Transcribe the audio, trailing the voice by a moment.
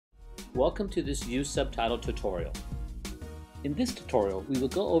Welcome to this uSubtitle tutorial. In this tutorial, we will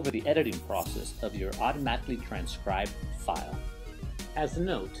go over the editing process of your automatically transcribed file. As a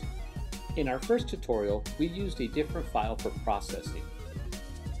note, in our first tutorial, we used a different file for processing.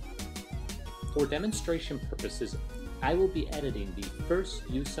 For demonstration purposes, I will be editing the first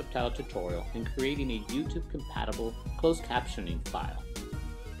uSubtitle tutorial and creating a YouTube-compatible closed captioning file.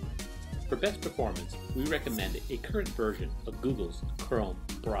 For best performance, we recommend a current version of Google's Chrome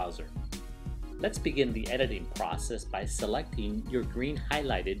browser. Let's begin the editing process by selecting your green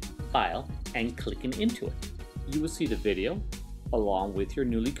highlighted file and clicking into it. You will see the video along with your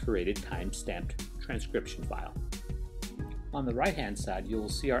newly created time-stamped transcription file. On the right-hand side, you will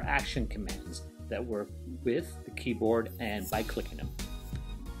see our action commands that work with the keyboard and by clicking them.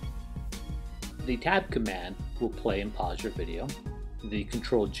 The tab command will play and pause your video. The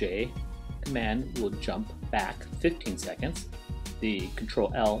Control-J command will jump back 15 seconds. The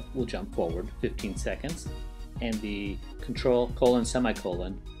Control-L will jump forward 15 seconds. And the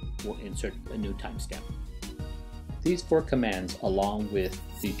Control::semicolon will insert a new timestamp. These four commands, along with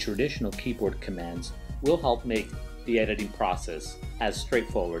the traditional keyboard commands, will help make the editing process as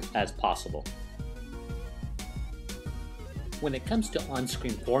straightforward as possible. When it comes to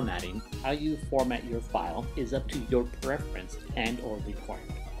on-screen formatting, how you format your file is up to your preference and/or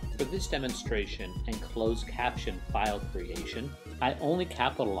requirement. For this demonstration and closed caption file creation, I only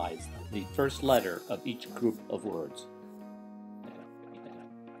capitalized the first letter of each group of words.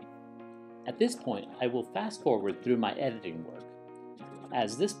 At this point, I will fast forward through my editing work,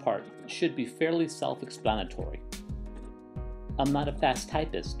 as this part should be fairly self-explanatory. I'm not a fast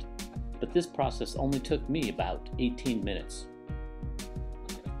typist, but this process only took me about 18 minutes.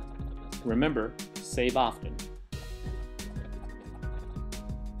 Remember, save often.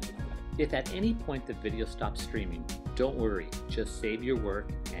 If at any point the video stops streaming, don't worry, just save your work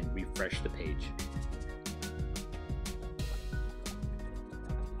and refresh the page.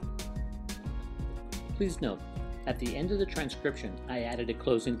 Please note, at the end of the transcription, I added a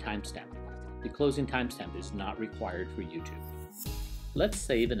closing timestamp. The closing timestamp is not required for YouTube. Let's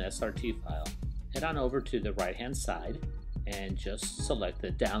save an SRT file. Head on over to the right-hand side and just select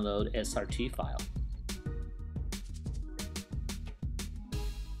the Download SRT file.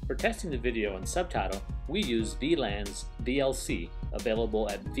 For testing the video and subtitle, we use VLAN's VLC, available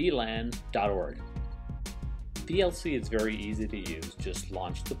at vlan.org. VLC is very easy to use. Just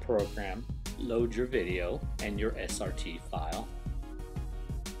launch the program, load your video and your SRT file,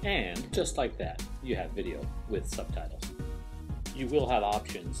 and just like that, you have video with subtitles. You will have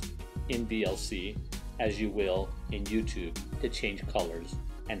options in VLC, as you will in YouTube, to change colors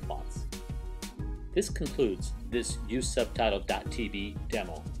and fonts. This concludes this uSubtitle.tv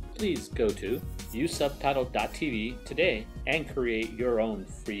demo. Please go to uSubtitle.tv today and create your own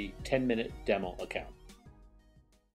free 10-minute demo account.